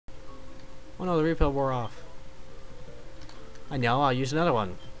Oh no, the refill wore off. I know, I'll use another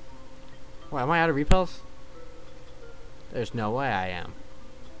one. What, am I out of repels? There's no way I am.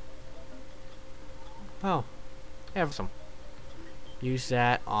 Oh, have some. Use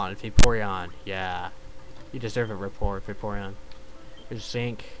that on Vaporeon. Yeah. You deserve a report, Vaporeon. Here's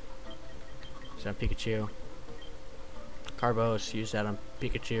Zinc. Use that on Pikachu. Carbos, use that on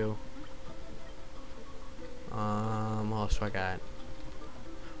Pikachu. What else do I got?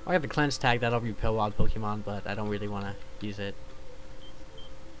 I got the cleanse tag, that'll repel wild Pokemon, but I don't really want to use it.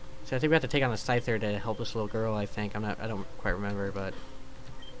 So I think we have to take on a Scyther to help this little girl, I think. I don't quite remember, but...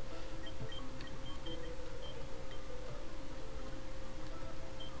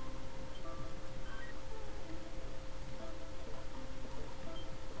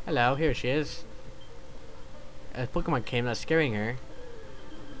 Hello, here she is. A Pokemon came that's scaring her.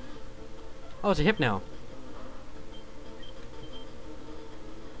 Oh, it's a Hypno.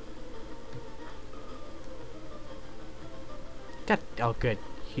 God, oh good.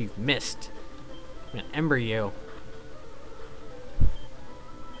 He missed. I'm gonna Ember you.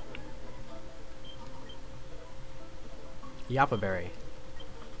 Yappa Berry.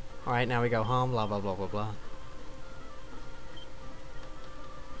 Alright, now we go home, blah blah blah blah blah.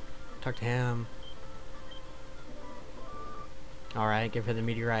 Talk to him. Alright, give her the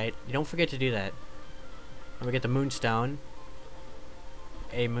meteorite. You don't forget to do that. And we get the Moonstone.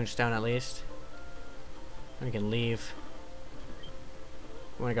 A Moonstone at least. And we can leave.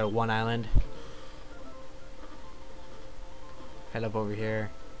 We want to go to one island. Head up over here.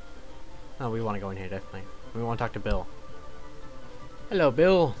 Oh, we want to go in here, definitely. We want to talk to Bill. Hello,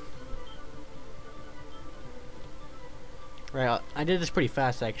 Bill. Right, I did this pretty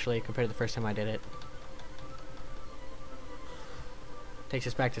fast, actually, compared to the first time I did it. Takes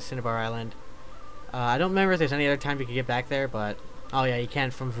us back to Cinnabar Island. I don't remember if there's any other time you could get back there, but... Oh yeah, you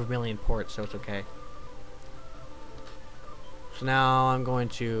can from Vermilion Port, so it's okay. So now I'm going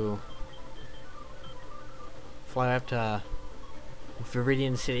to... fly up to...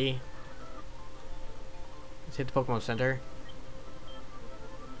 Viridian City. Let's hit the Pokemon Center.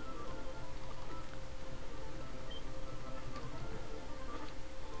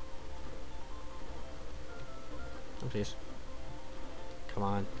 Oh, please. Come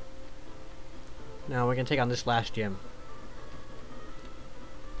on. Now we're gonna take on this last gym.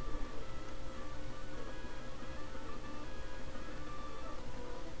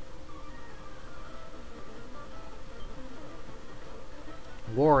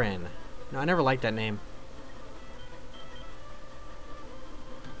 Warren. No, I never liked that name.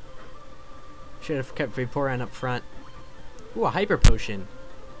 Should have kept Vaporeon up front. Ooh, a Hyper Potion.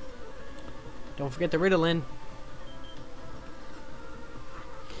 Don't forget the Ritalin.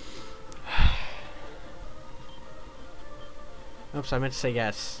 Oops, I meant to say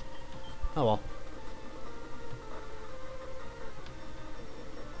yes. Oh well.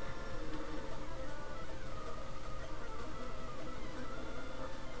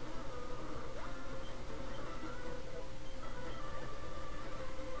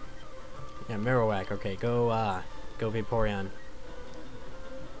 Yeah, Marowak. Okay, go Vaporeon.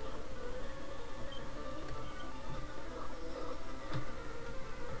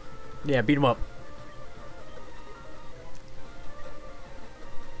 Yeah, beat him up.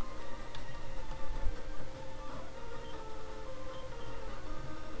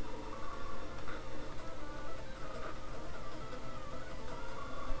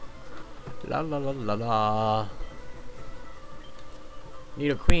 La la la la la.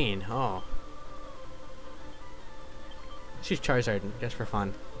 Need a queen. Oh. Let's use Charizard just for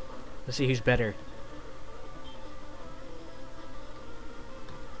fun. Let's see who's better.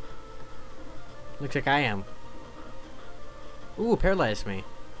 Looks like I am. Ooh, paralyzed me.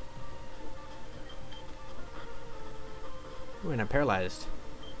 Ooh, and I'm paralyzed.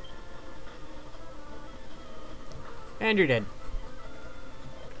 And you're dead.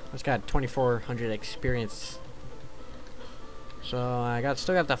 It's got 2,400 experience. So I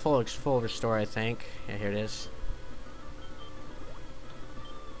still got that full restore, I think. Yeah, here it is.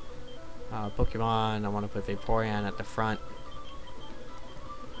 Pokemon. I want to put Vaporeon at the front.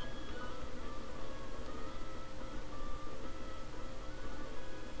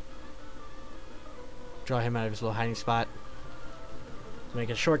 Draw him out of his little hiding spot. Make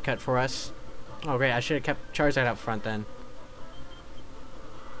a shortcut for us. Oh great! I should have kept Charizard up front then.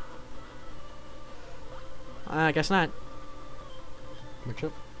 I guess not.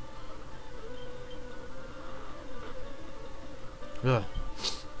 Machoke. Ugh.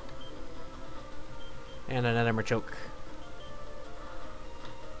 And another Machoke.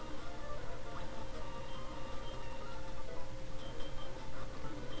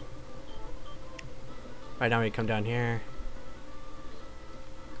 Right now we come down here.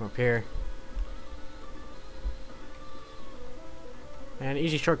 Come up here. And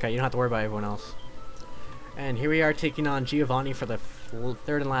easy shortcut, you don't have to worry about everyone else. And here we are taking on Giovanni for the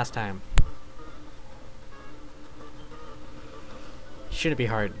third and last time. Shouldn't be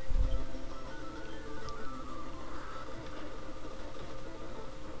hard.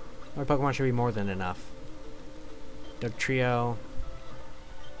 Our Pokemon should be more than enough. Duck Trio.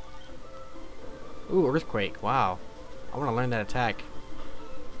 Ooh, Earthquake. Wow. I want to learn that attack.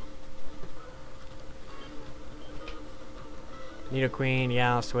 Nidoqueen,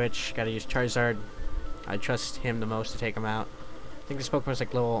 yeah, I'll switch. Gotta use Charizard. I trust him the most to take him out. I think this Pokemon's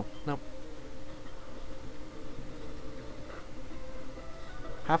like level... Nope.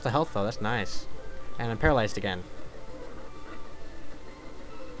 Half the health though, that's nice. And I'm paralyzed again.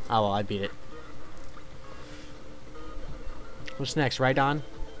 Oh well, I beat it. What's next? Rhydon?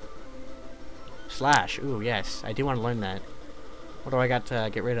 Slash. Ooh, yes. I do want to learn that. What do I got to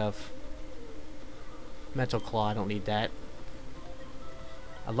get rid of? Metal Claw, I don't need that.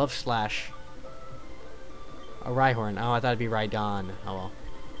 I love Slash. A Rhyhorn. Oh, I thought it'd be Rhydon. Oh well.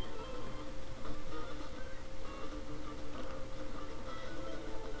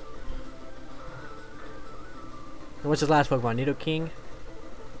 And what's his last Pokemon? Nidoking?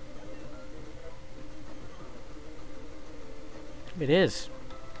 It is.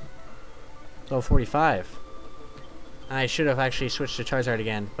 Level 45. I should have actually switched to Charizard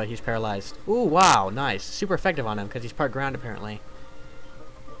again, but he's paralyzed. Ooh, wow, nice. Super effective on him, because he's part ground, apparently.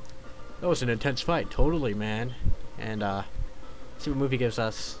 That was an intense fight. Totally, man. And, see what movie gives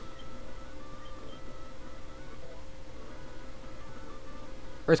us.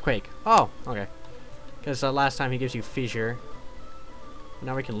 Earthquake. Oh, okay. Because last time he gives you Fissure.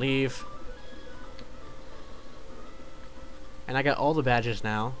 Now we can leave. And I got all the badges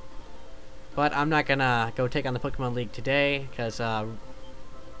now. But I'm not gonna go take on the Pokemon League today, because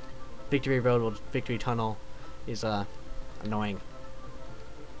Victory Road with Victory Tunnel is annoying.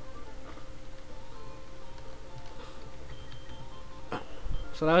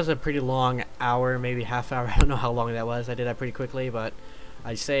 So that was a pretty long hour, maybe half hour. I don't know how long that was. I did that pretty quickly, but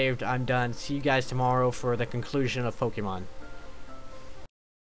I saved. I'm done. See you guys tomorrow for the conclusion of Pokemon.